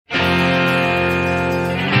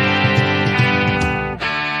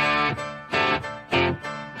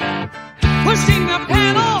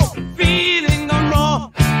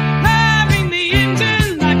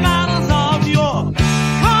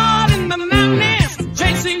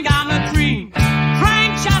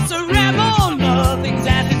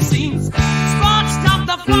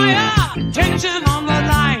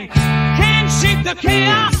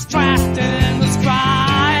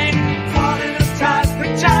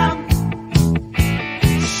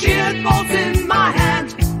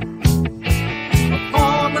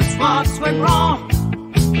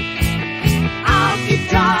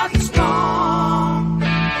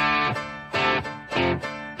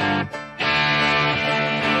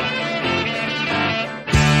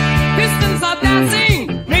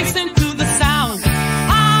dancing, racing to the sound.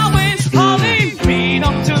 Always calling,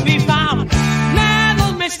 freedom to be found.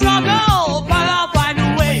 Never may struggle, but I'll find a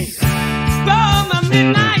way. From the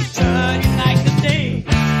midnight, turning like the day.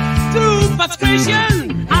 Through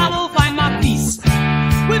frustration, I will find my peace.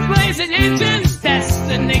 With blazing engines,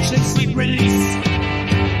 destination, sweet release.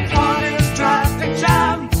 Caught in a traffic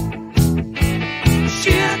jam,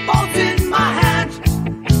 shit bolts in my hand.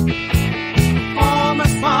 All my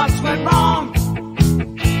smarts went wrong.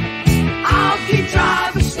 I'll keep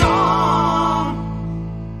driving strong.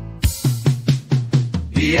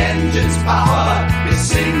 The engine's power, it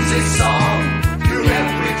sings its song. Through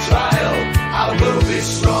every trial, I will be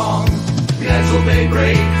strong. Metal may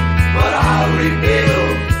break, but I'll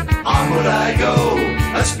rebuild. Onward I go,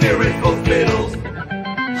 a spirit fulfilled.